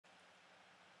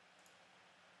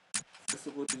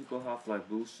Szokott a Half-Life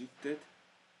bullshit-et.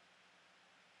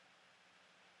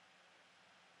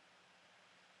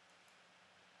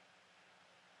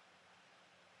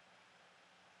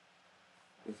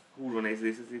 Egy kurva nehéz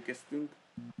részhez érkeztünk.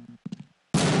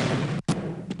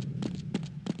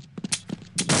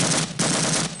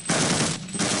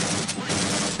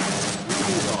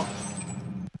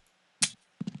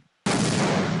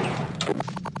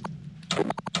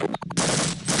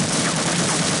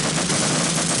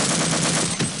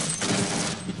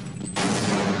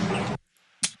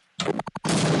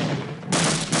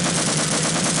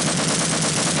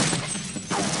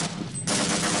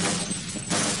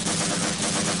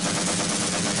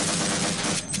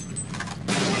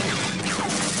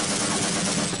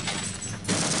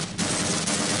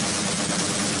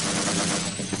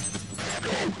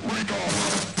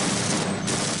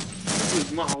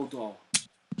 Mauda!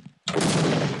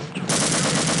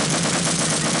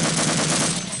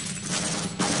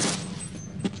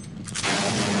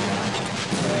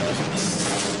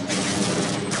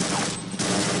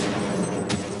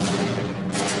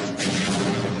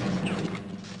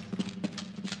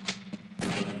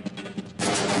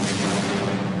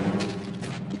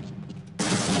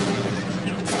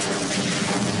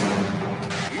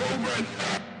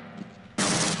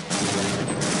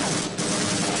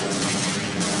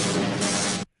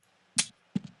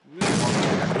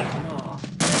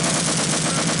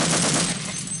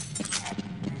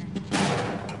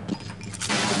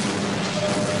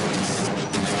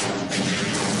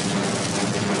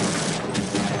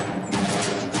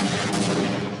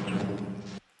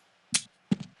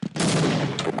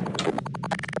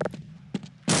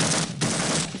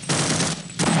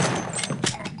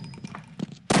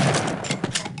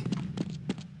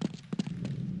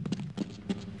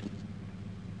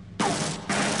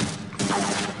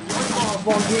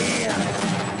 Fogél!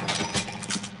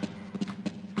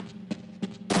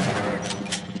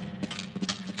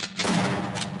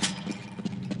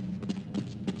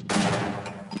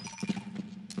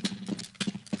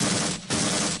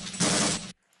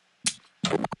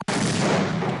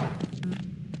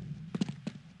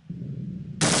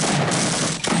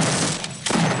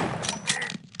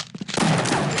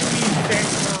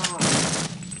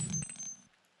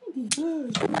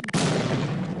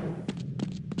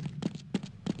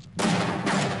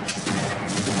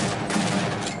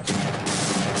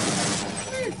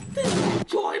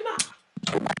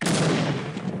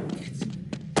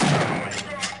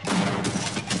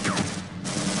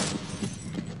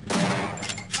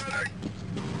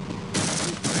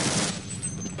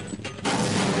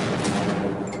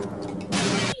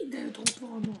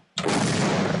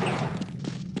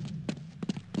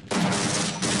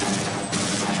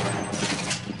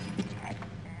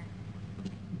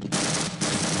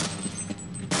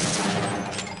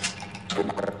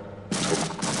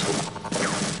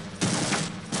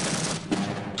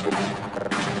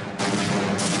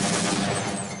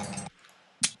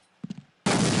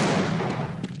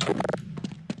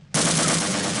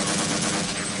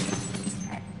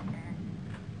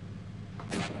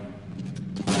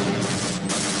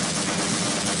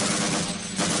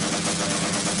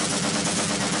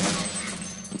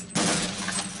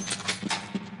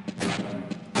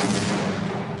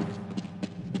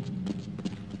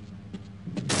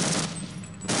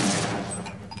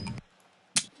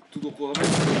 Tudok valamit?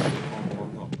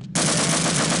 Vannak.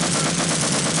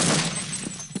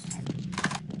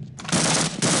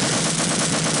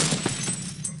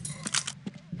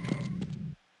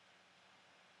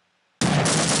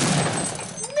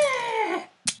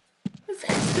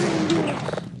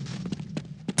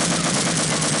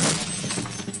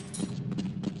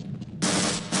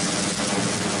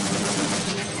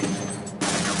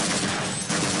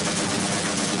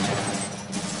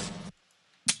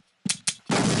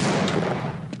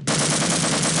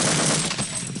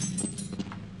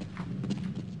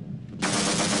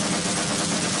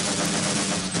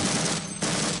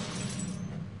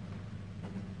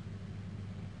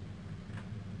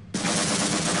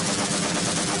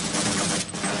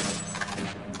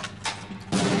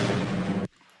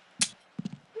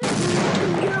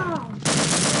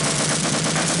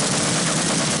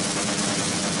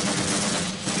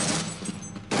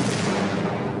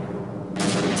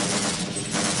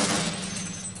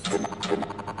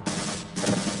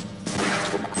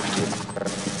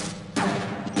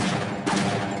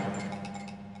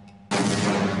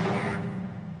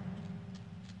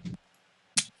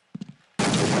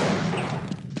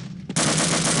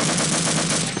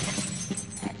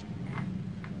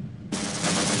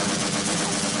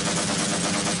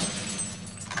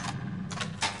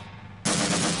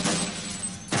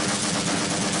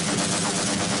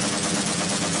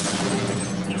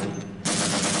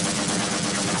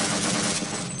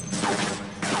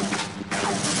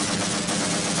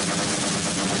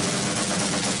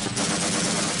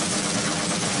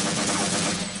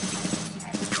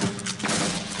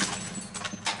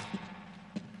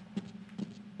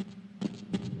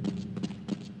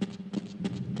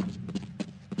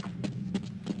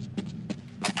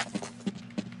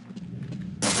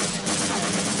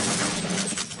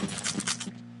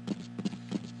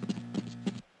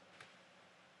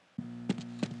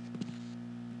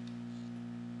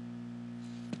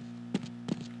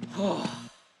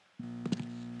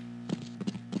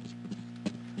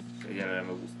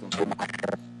 húztam.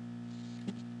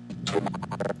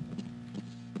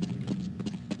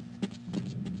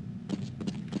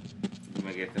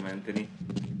 Megérte menteni.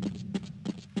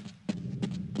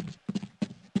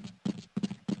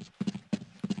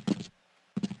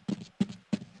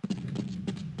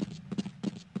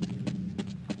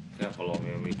 Kell valami,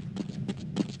 ami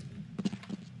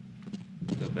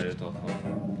több erőt adhat.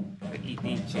 De itt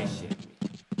nincsen semmi.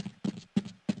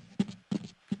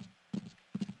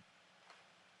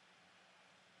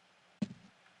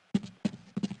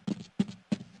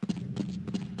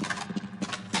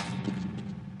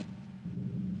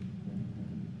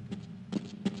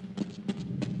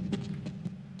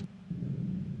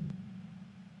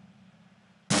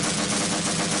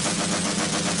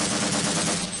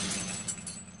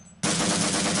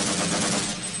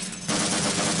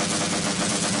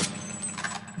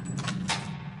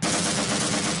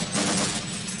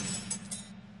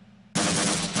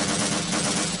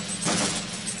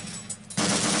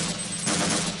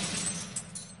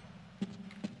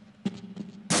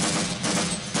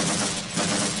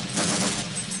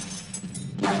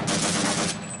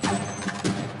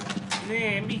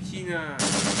 Mit csinál?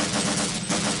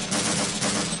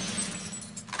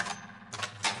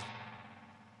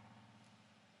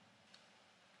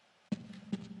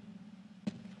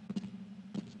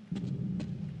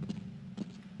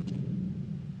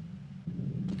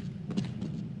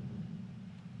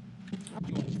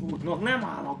 Tudnak, nem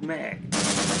állnak meg!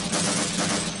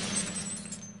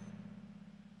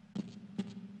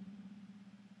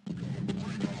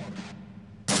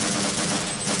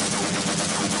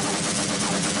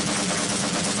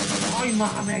 Állj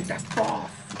már meg, de fasz!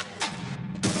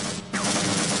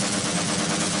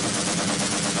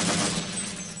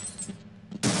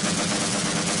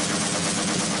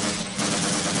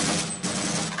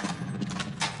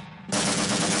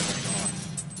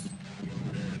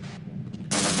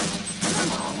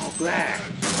 Nem állnak le!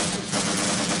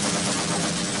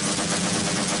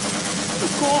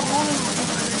 Akkor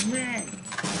hallnak meg!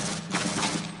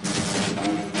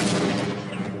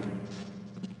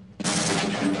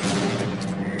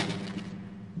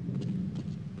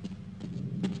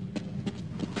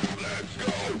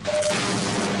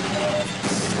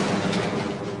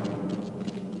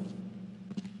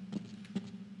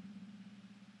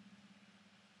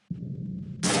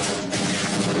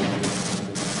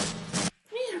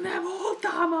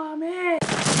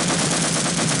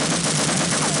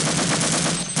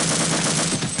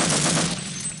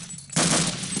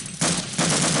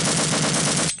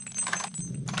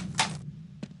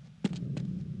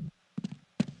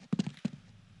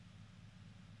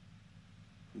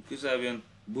 Közelebb jön,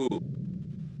 bú!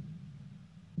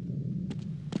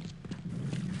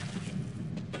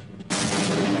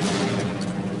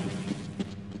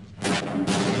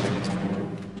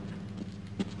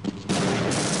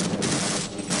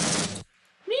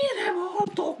 Miért nem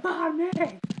haltok már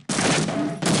meg?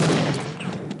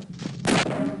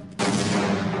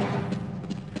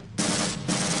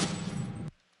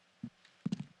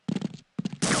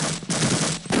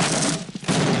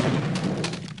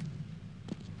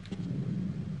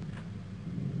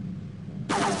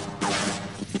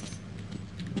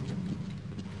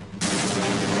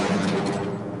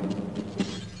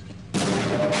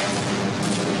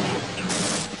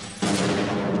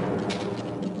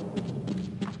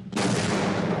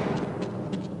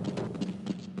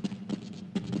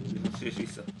 És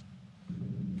vissza.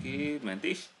 Oké,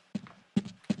 mentés.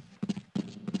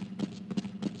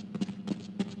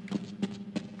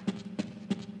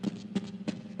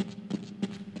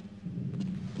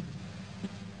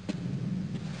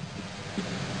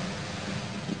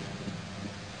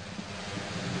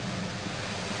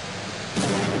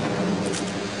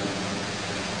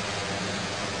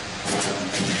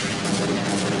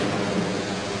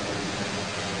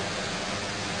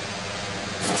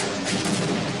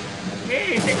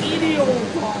 Hé, te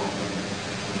idióta!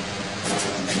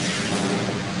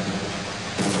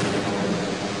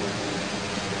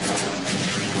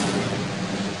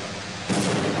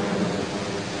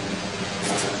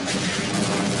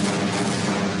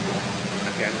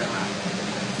 Kezdem át.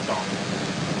 Stop.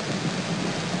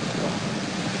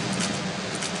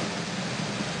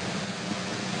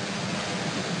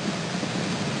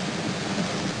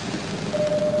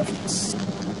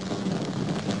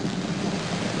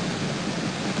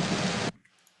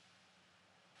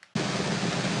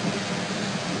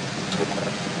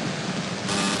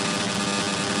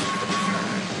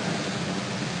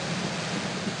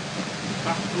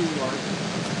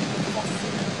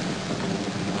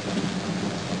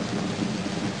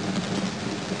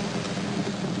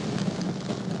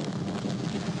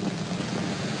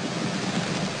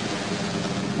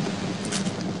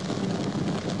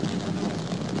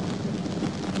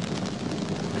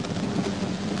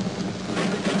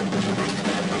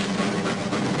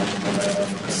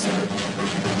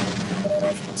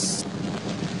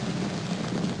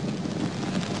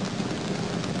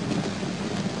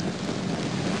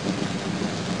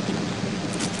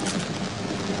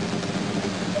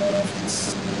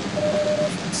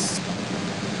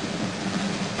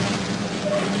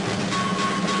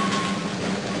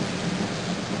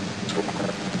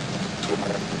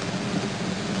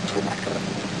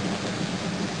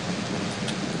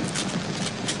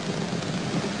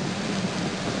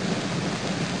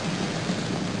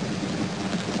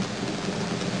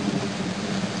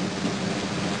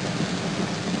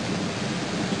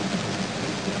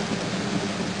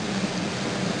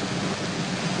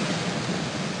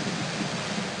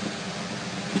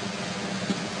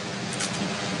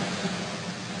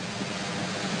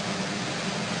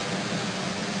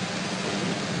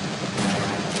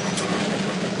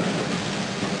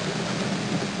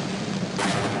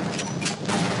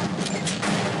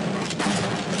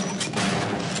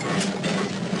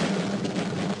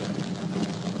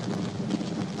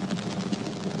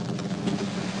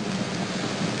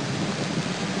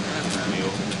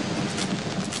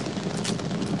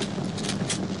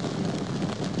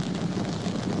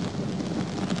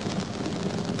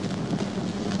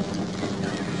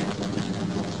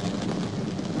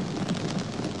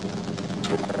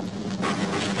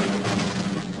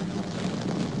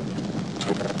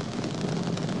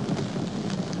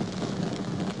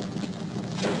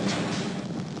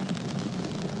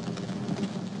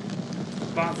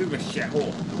 ebben a filmben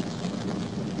sehol.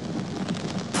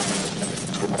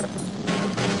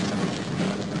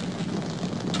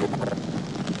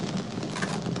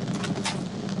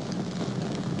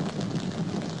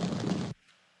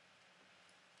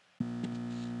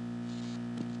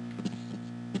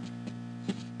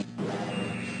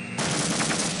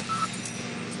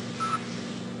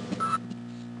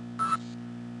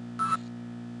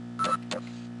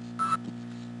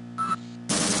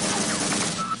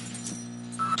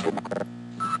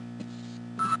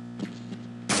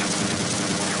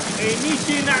 Én mit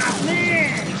csinálni?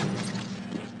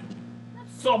 Nem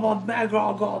szabad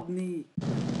megragadni!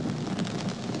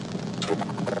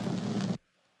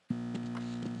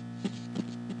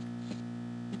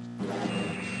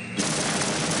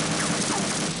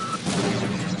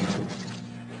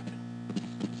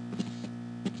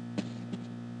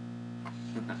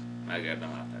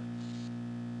 Megérdemeltek.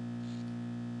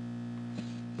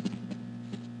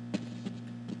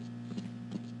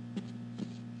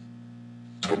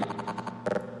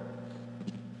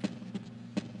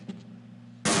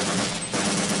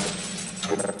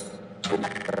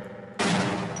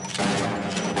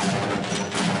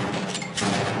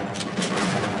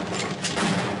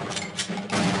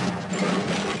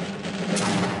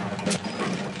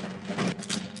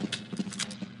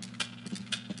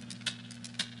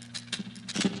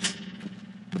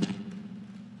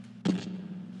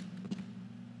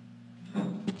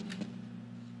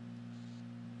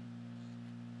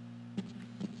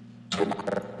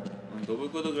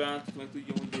 Dobogod a gránátot, meg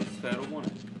tudja, hogy ez felrobban-e?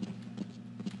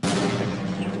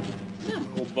 Nem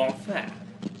robban fel!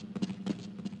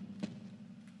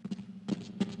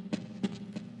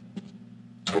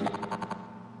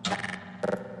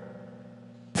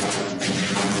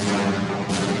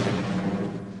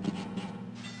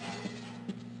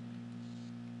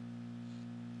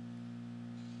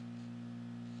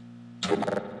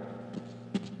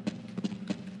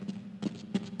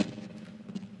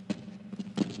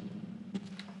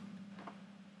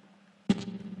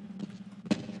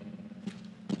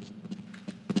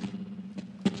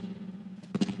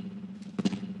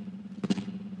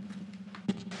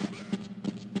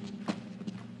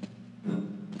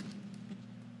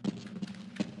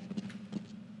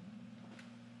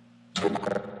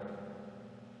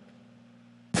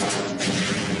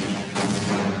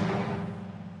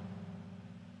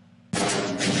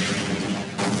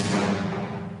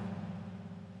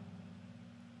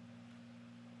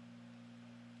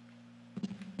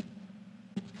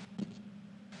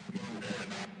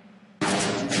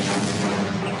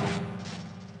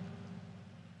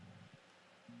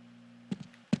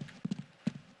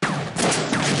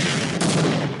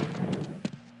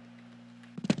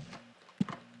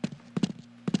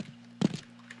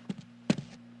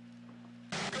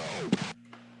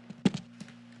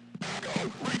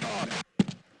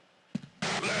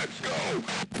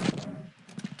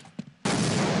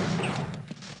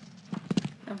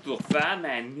 Nem tudok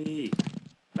felmenni!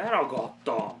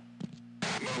 Beragadtam!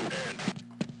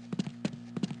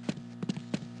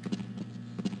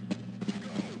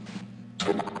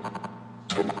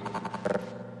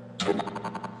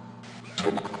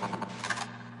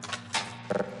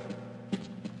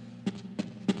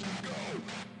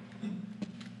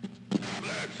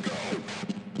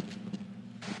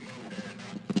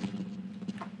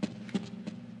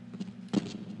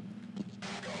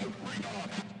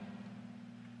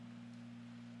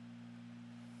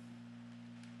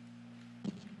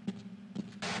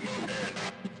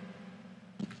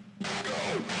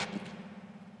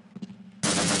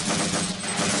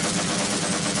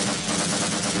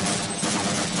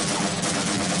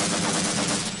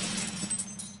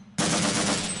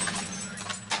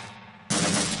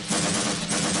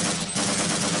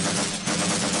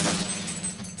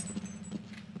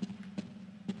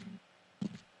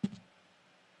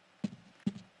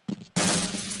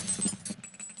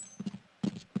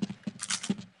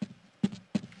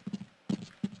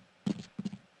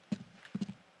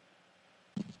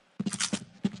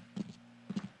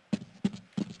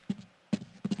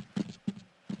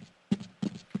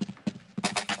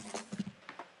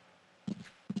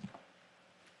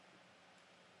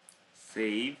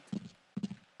 Saved.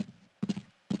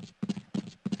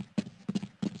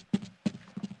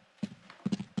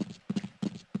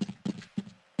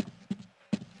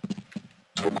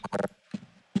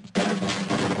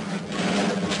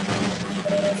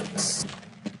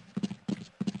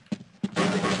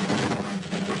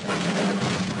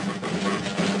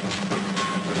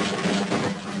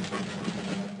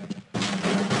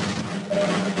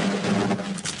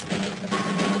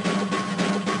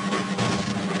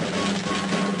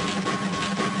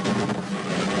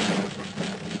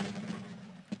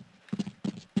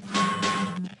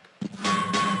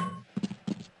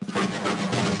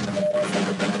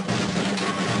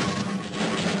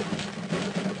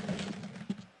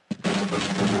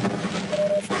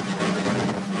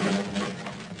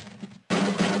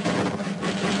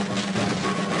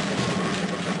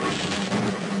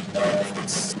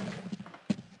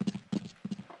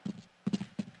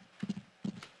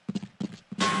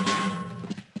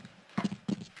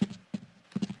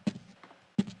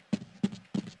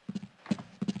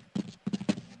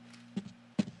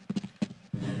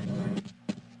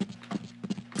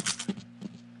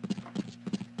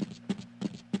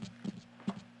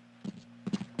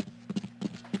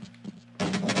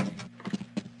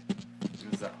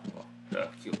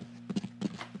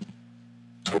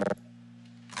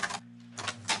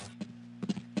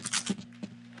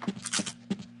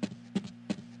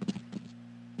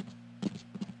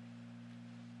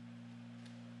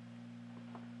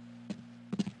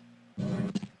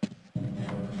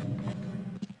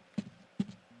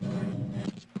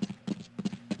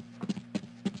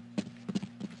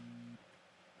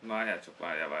 Várjál csak,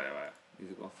 várjál.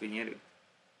 Nézzük a fényerőt.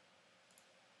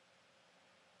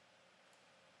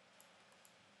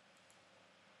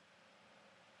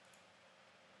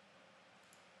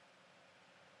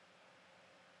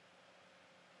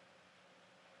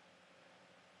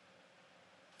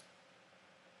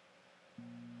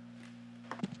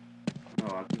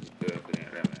 Hát én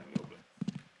remélem jobb lesz.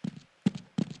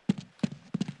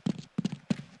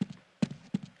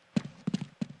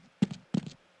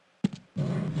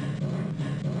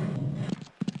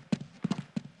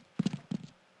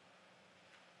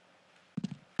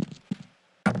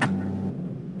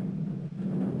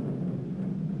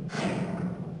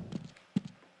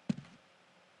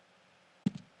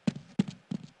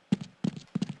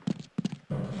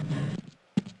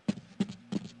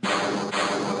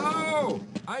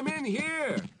 I'm in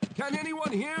here! Can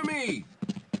anyone hear me?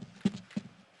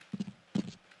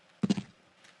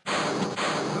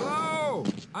 Hello?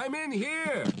 I'm in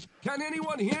here! Can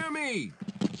anyone hear me?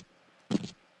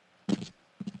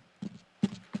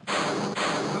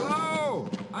 Hello?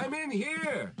 I'm in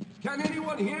here! Can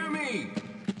anyone hear me?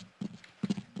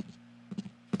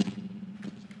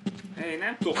 Hey,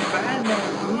 nem tudok felmenni!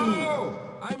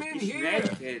 Hello? I'm in here!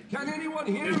 Can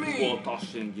anyone hear me?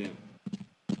 Nyugodtass engem!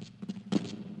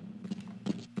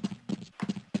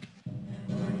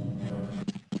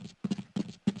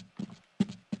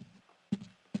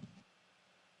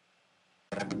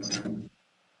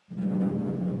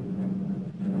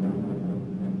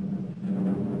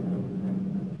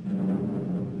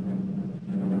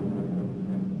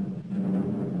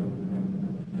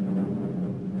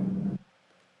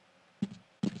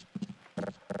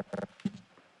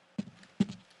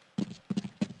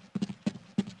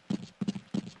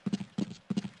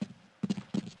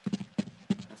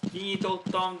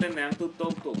 Kinyitottam, de nem tudtam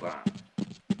tovább.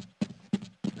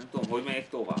 Nem tudom, hogy megyek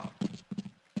tovább.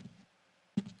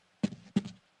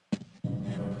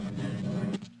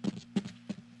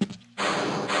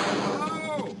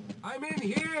 Hello! I'm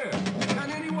in here! Can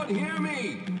anyone hear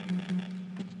me?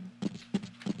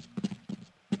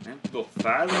 Nem tudok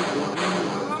felugrani.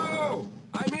 Hello!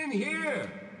 I'm in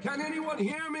here! Can anyone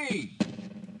hear me?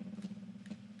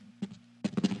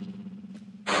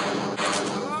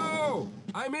 Hello!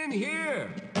 I'm in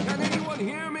here! Can anyone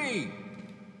hear me?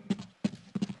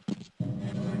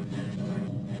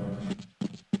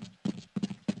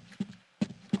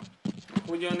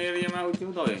 Hogyan érjem el, hogy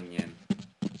oda jönjen?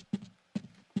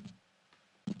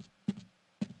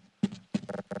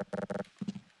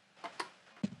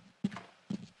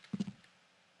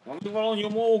 Van még valami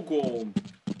nyomógomb?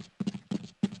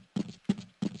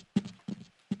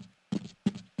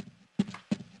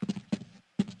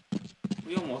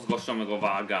 Jó, mozgassa meg a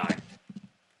vágányt.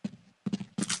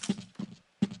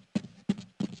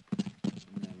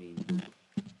 Nem indul.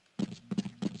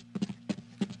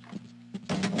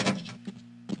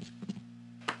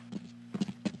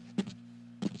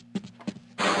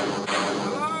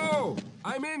 Hello!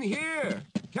 I'm in here!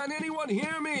 Can anyone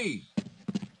hear me?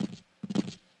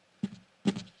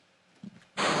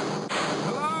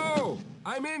 Hello!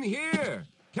 I'm in here!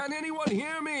 Can anyone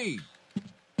hear me?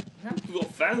 Nem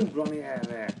tudok felugrani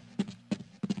erre.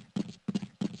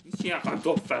 Nincs ilyen, nem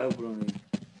tudok felugrani.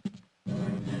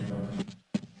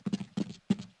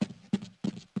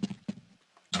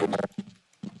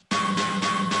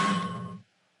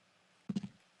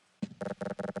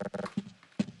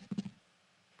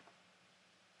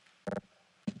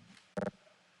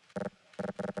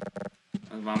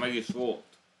 Ez már meg is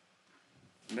volt.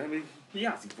 De még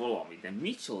hiányzik valami, de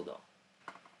micsoda?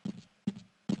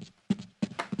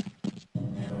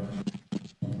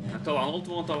 Hát talán ott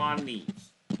van, talán nincs.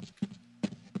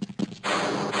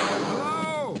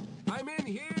 Hello! I'm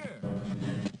in here!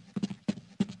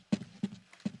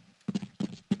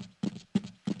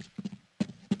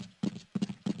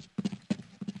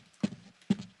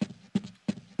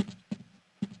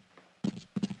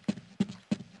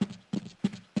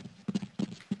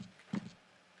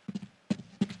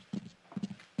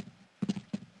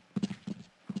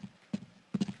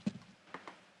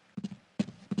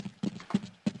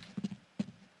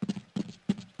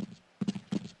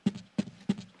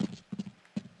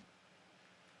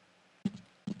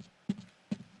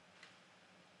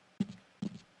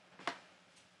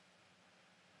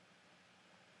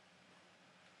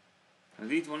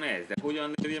 Ez itt van ez, de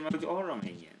hogyan érjem meg, hogy arra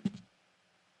menjen?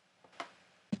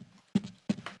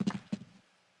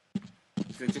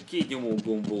 Hiszen csak két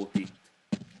nyomógomb volt itt.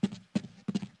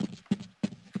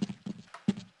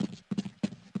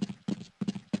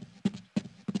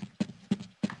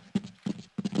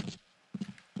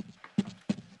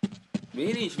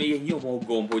 Miért nincs még egy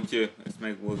nyomógomb, hogy ezt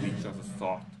megmozdítsa az a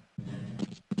szart?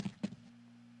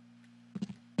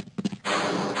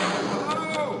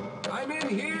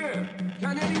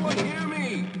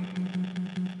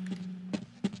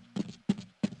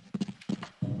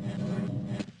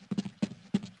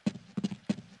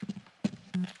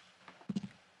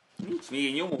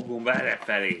 nyomogom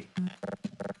errefelé.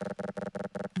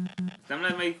 Ezt nem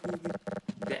lehet melyik húzni,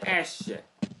 de ez se.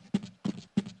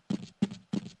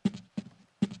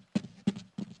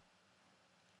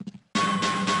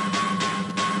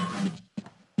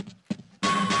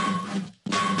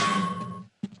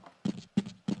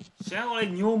 Sehol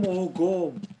egy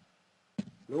nyomógomb.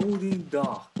 Loading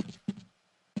dock.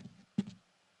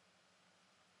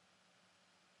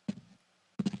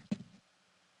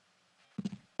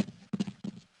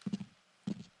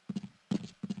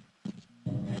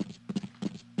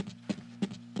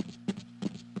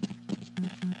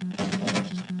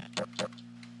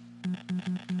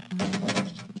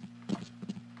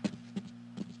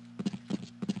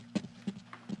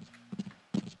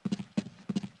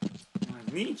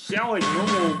 Nincs sehol egy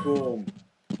nyomógomb.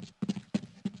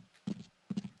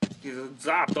 Ez a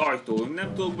zárt ajtó,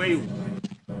 nem tudok bejutni.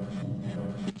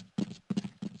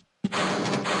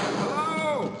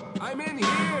 Hello! I'm in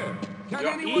here! Can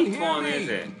Ja, anyone itt hear van me?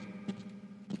 ez.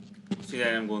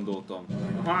 Sire nem gondoltam.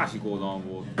 A másik oldalon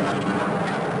volt.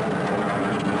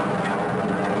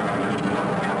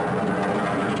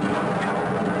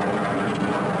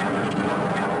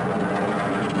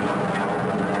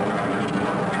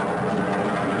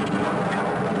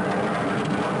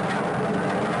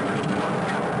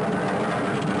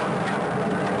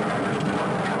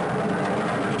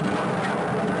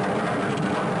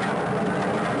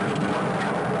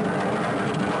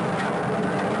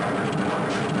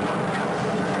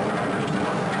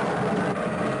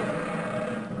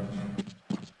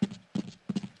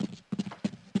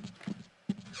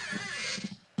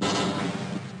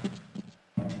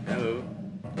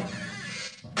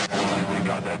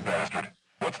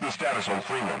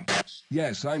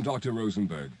 Yes, I'm Dr.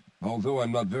 Rosenberg. Although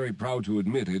I'm not very proud to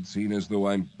admit it, seeing as though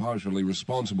I'm partially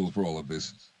responsible for all of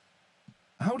this.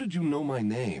 How did you know my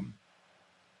name?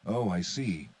 Oh, I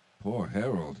see. Poor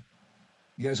Harold.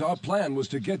 Yes, our plan was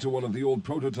to get to one of the old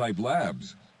prototype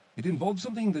labs. It involved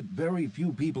something that very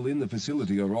few people in the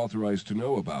facility are authorized to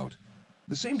know about.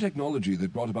 The same technology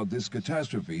that brought about this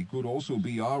catastrophe could also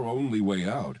be our only way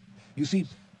out. You see,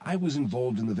 I was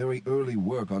involved in the very early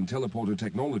work on teleporter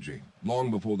technology, long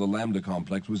before the Lambda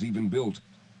complex was even built.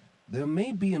 There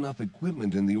may be enough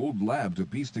equipment in the old lab to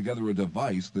piece together a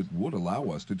device that would allow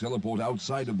us to teleport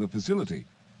outside of the facility.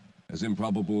 As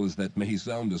improbable as that may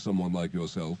sound to someone like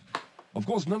yourself. Of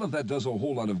course, none of that does a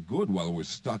whole lot of good while we're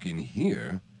stuck in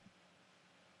here.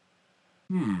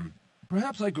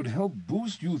 Perhaps I could help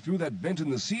boost you through that vent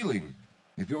in the ceiling.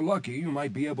 If you're lucky, you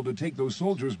might be able to take those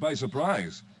soldiers by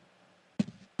surprise.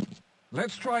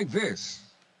 Let's try this.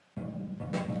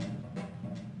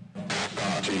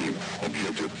 Team,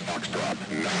 objective Foxtrot,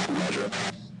 now Roger.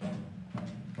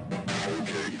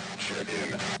 Okay, check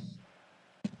in.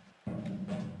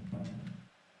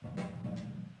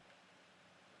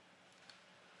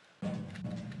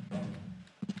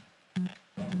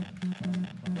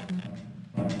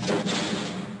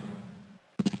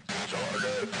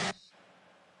 Target.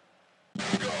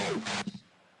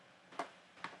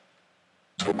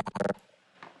 Go.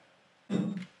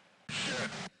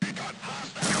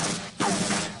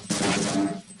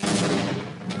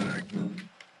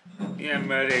 Ilyen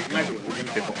merék,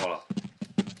 megütik a halat.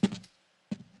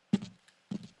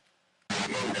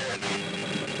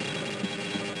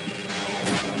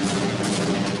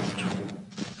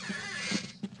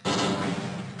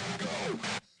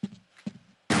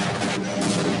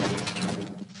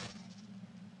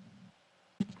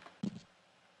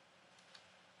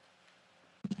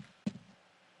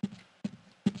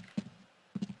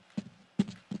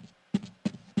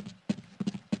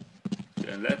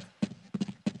 Kellett.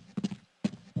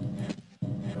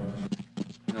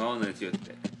 Na, honnan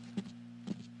jöttek?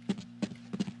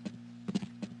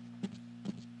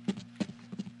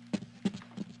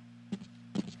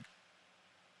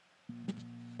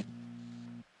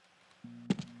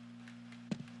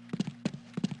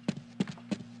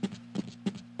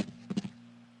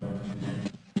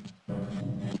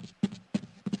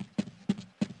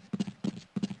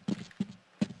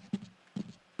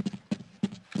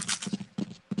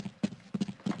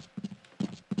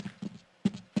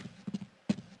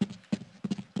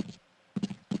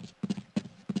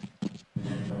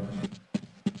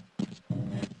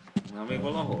 Na, még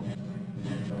valahol?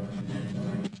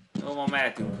 Jó, ma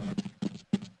mehetünk.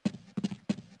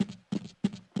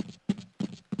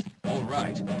 All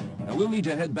right. Now we'll need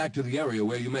to head back to the area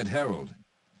where you met Harold.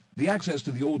 The access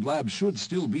to the old lab should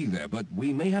still be there, but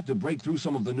we may have to break through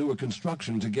some of the newer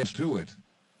construction to get to it.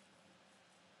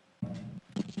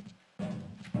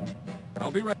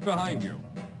 I'll be right behind you.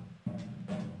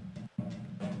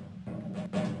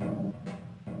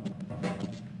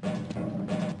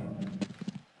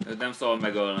 Őt nem szabad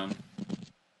megölnöm.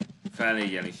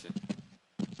 Felnégyen is.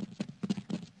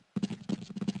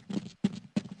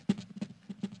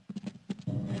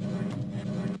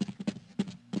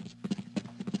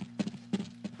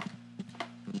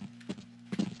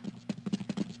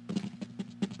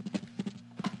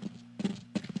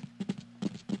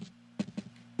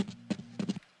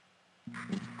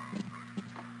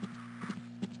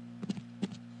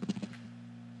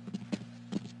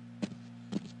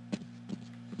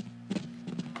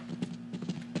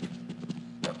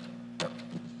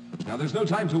 Now there's no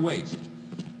time to waste.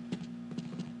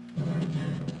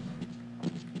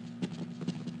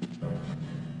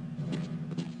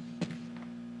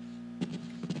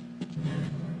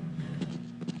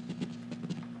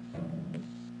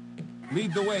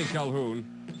 Lead the way, Calhoun.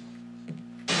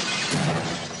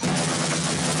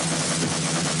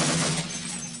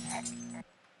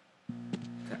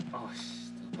 Te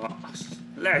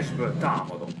lesből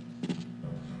támadom.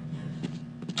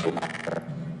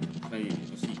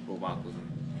 Most így próbálkozom.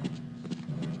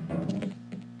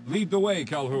 Lead the way,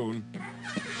 Calhoun.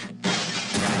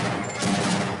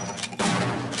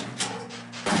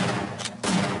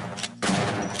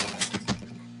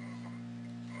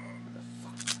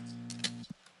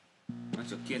 Már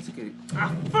csak kétszer.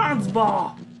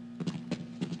 Francba!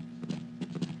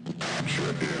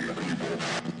 Check in, people.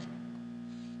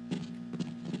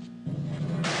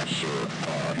 Sir,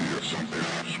 hear something.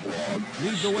 Squad.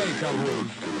 Lead the way, Calhoun.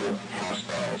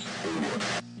 Hostiles,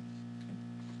 over.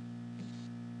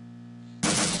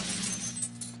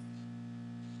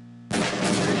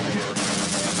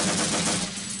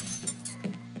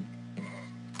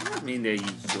 Mindegy,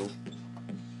 így jó.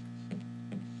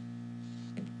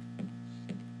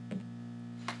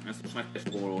 Ezt most meg kell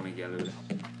spórolni előre.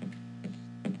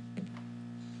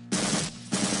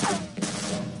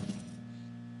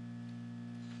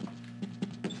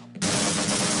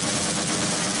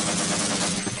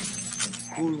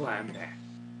 Kurva ember!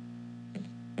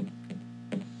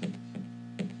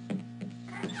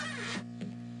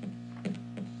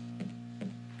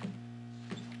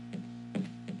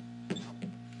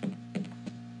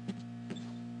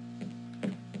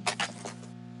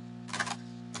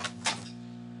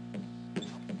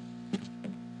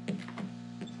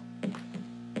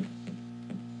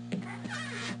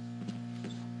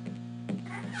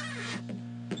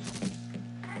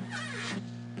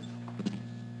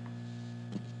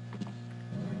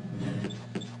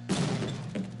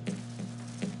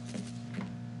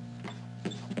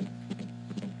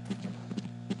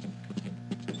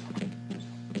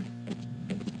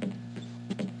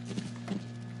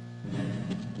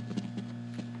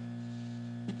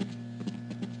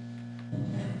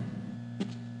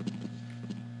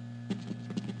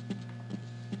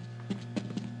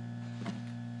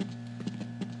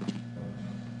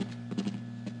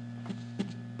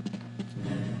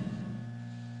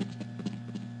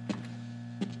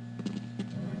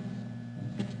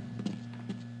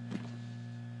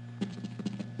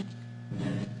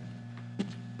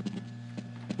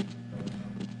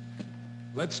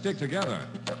 Let's stick together.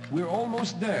 We're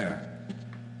almost there.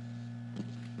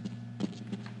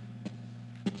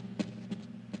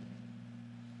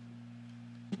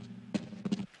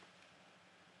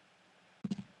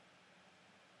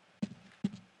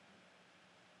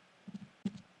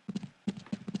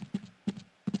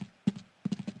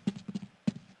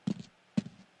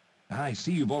 I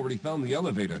see you've already found the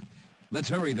elevator. Let's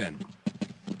hurry then.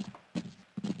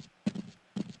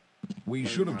 We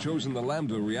should have chosen the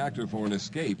Lambda reactor for an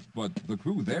escape, but the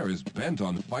crew there is bent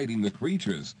on fighting the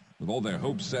creatures, with all their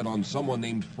hopes set on someone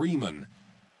named Freeman.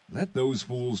 Let those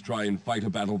fools try and fight a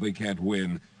battle they can't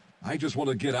win. I just want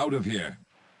to get out of here.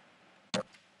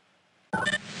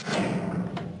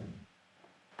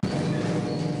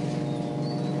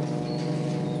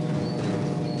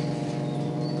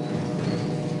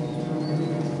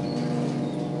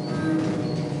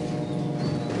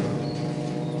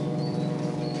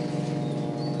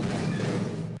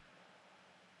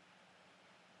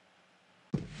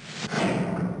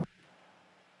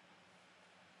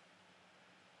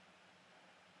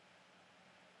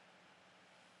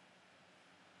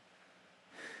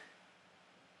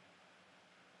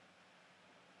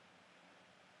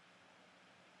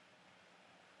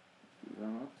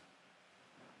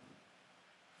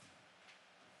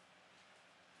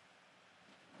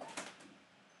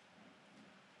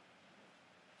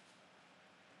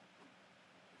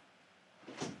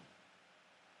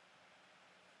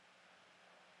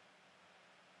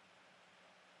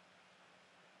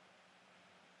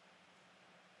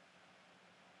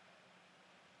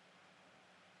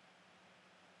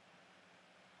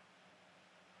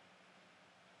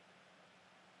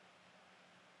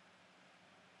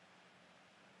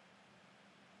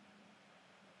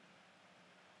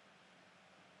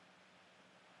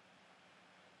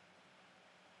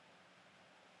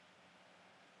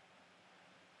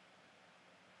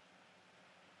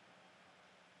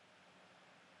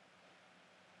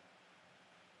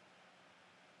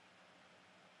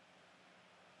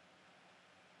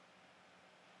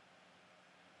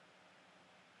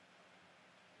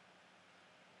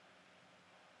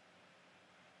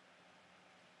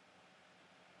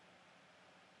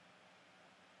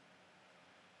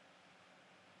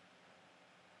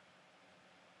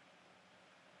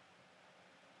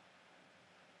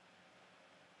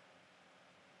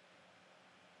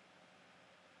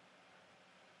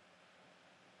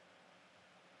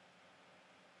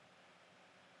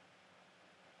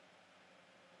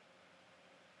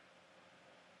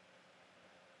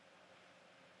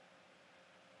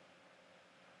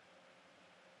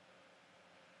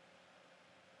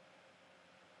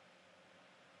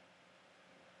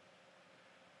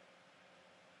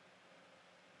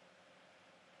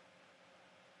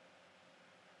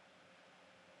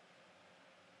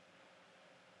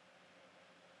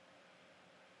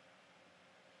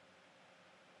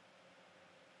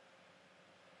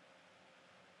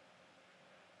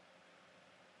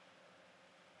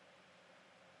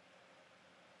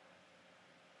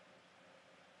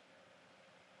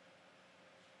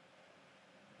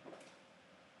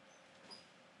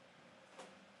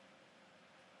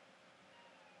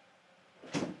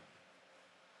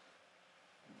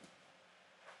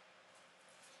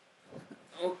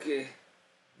 Oké.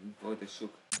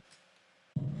 Folytassuk.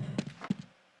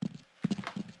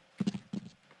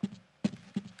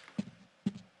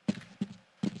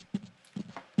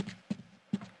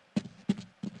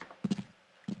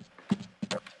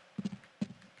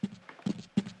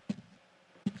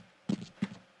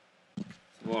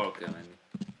 Valahol kell menni.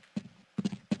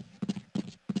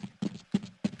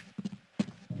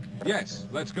 Yes,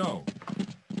 let's go.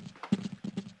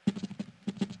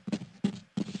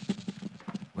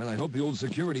 Well, I hope the old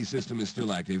security system is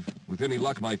still active. With any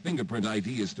luck, my fingerprint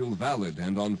ID is still valid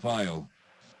and on file.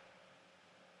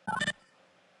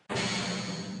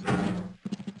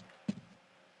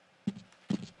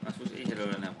 Azt most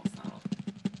egyelőre nem használom.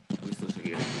 A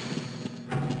biztonságért.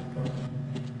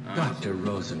 Dr.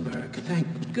 Rosenberg, thank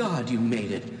God you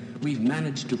made it. We've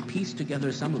managed to piece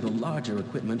together some of the larger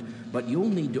equipment, but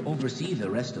you'll need to oversee the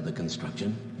rest of the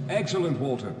construction. Excellent,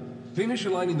 Walter. Finish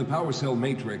aligning the power cell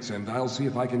matrix, and I'll see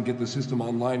if I can get the system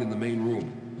online in the main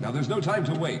room. Now, there's no time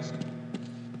to waste.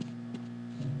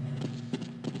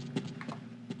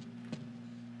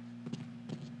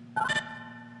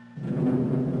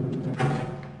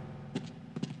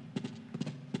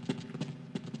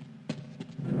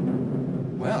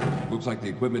 Well, looks like the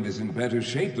equipment is in better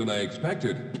shape than I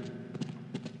expected.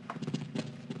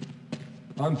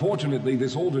 Unfortunately,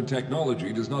 this older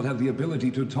technology does not have the ability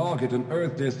to target an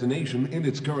Earth destination in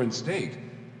its current state.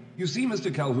 You see,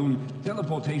 Mr. Calhoun,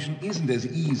 teleportation isn't as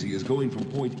easy as going from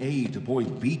point A to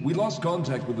point B. We lost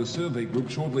contact with the survey group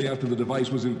shortly after the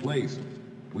device was in place.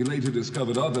 We later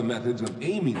discovered other methods of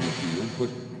aiming the field, but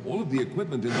all of the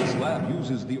equipment in this lab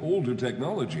uses the older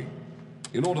technology.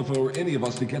 In order for any of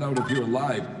us to get out of here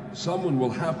alive, someone will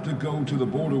have to go to the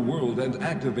border world and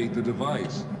activate the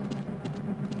device.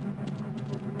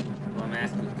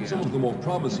 Some of the more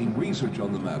promising research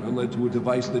on the matter led to a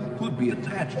device that could be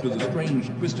attached to the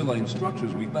strange crystalline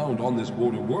structures we found on this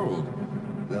border world.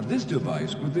 Now, this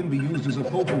device could then be used as a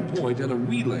focal point and a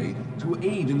relay to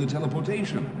aid in the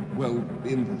teleportation. Well,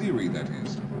 in theory, that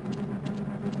is.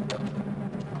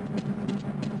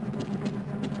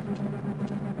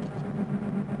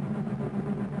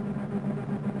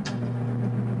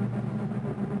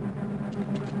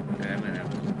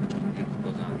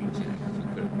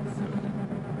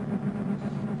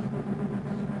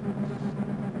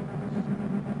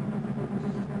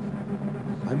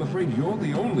 I'm afraid you're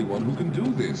the only one who can do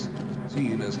this,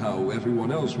 seeing as how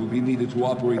everyone else will be needed to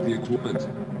operate the equipment.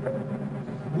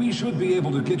 We should be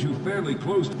able to get you fairly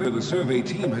close to where the survey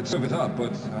team had served it up,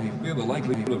 but I fear the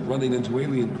likelihood of running into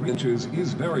alien creatures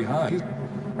is very high.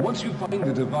 Once you find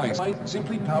the device,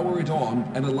 simply power it on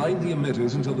and align the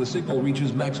emitters until the signal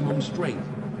reaches maximum strength.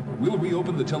 We'll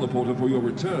reopen the teleporter for your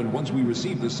return once we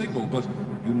receive the signal, but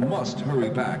you must hurry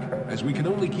back, as we can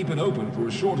only keep it open for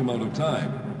a short amount of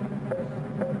time.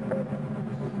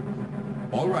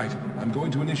 All right, I'm going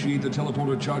to initiate the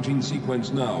teleporter charging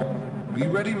sequence now. Be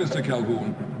ready, Mr.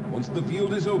 Calhoun. Once the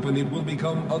field is open, it will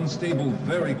become unstable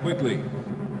very quickly.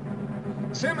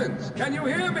 Simmons, can you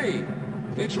hear me?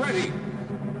 It's ready.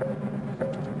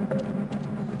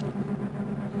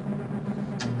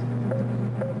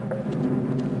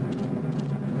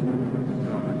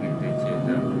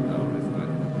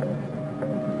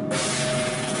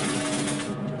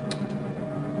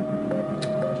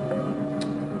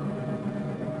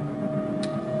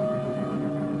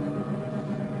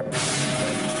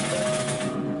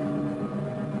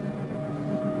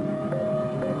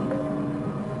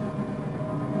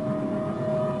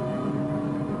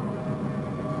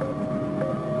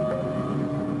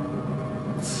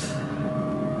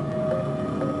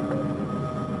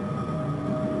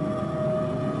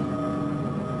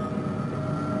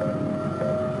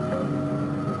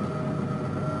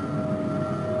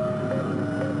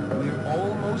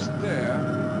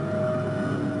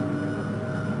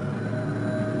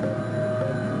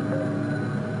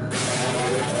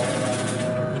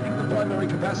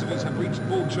 Capacitors have reached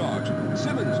full charge.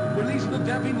 Simmons, release the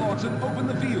damping locks and open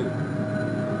the field.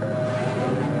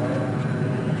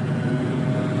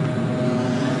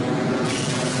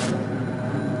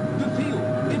 The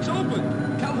field, it's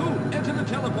open. Calhoun, enter the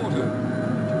teleporter.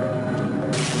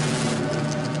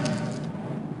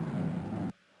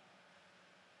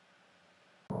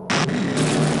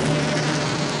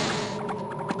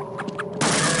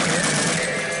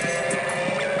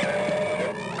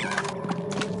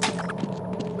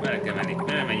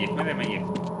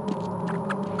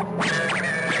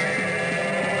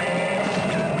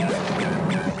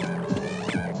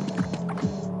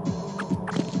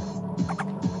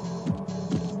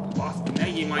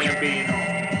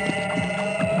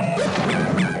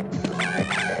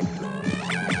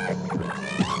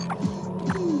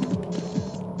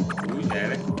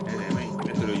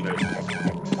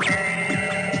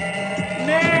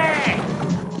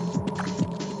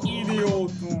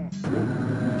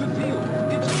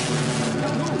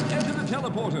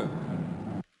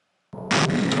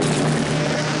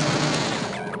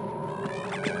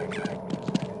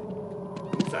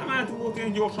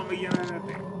 Menjünk gyorsan még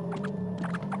jelenetek.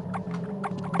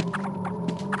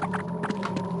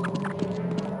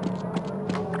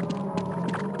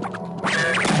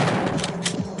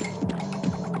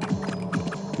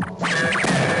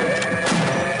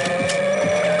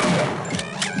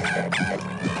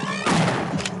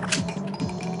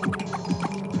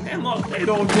 They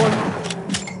don't want.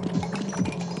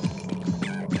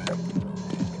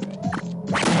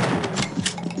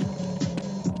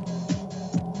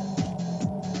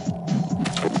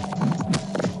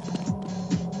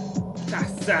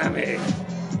 Damn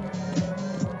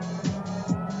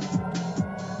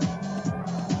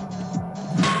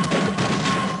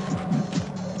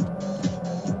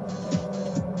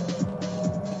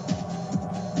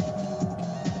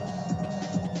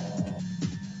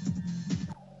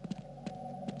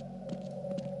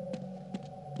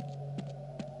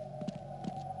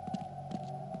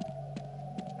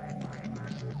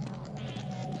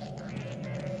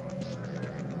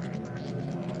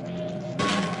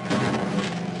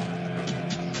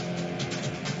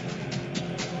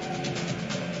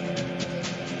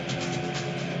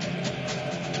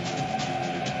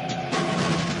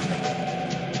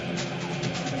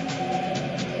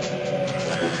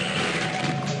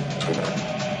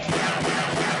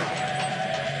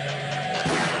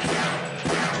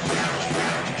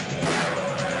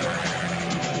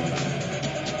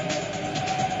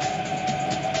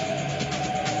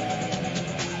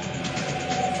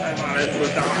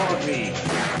támadni!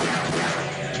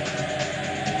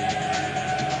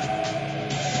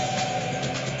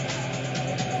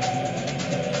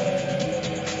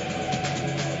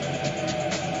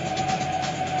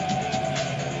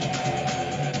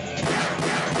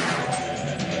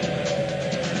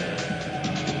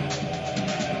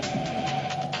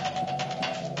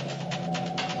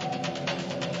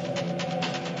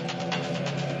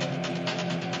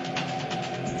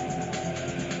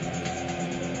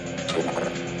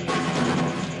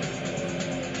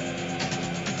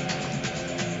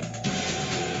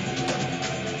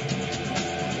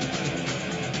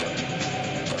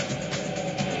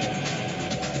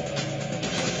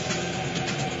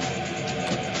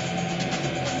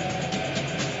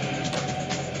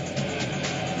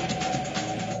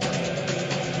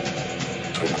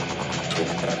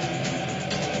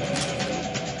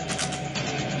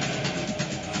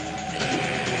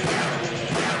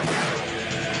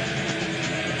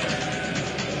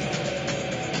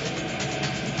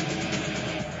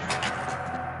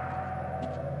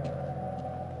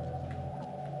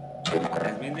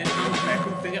 Ez mindent meg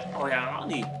tudsz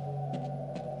ajánlani?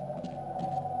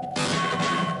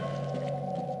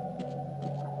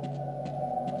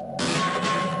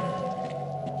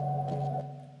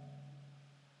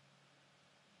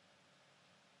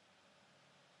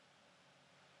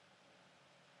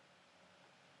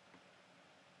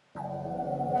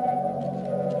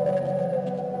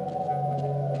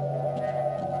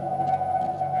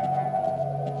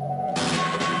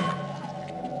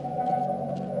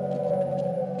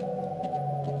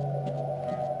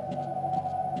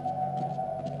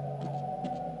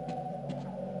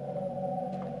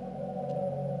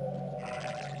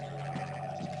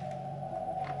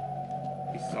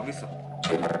 Vissza.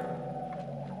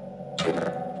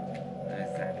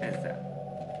 Ezzel.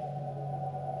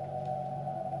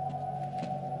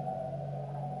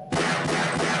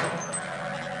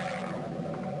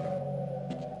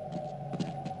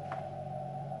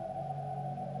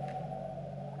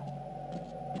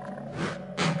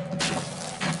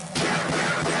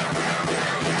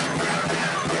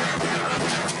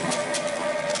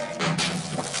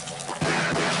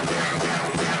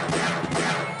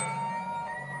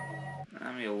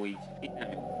 Nem jó így. Így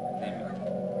nem jó. Nem jó.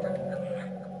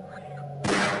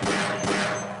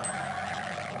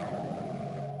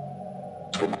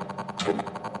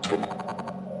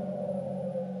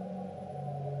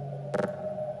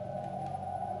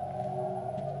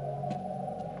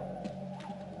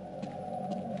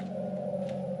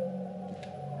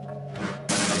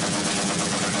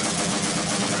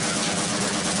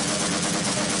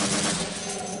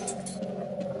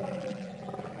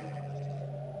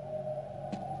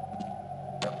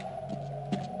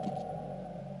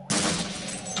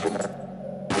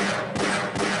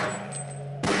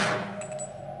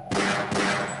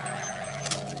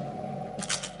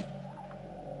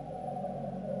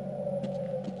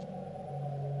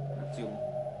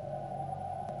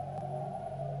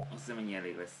 Azt hiszem, ennyi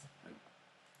elég lesz.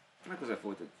 Megközelebb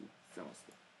folytatjuk.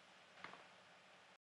 Szevasztok.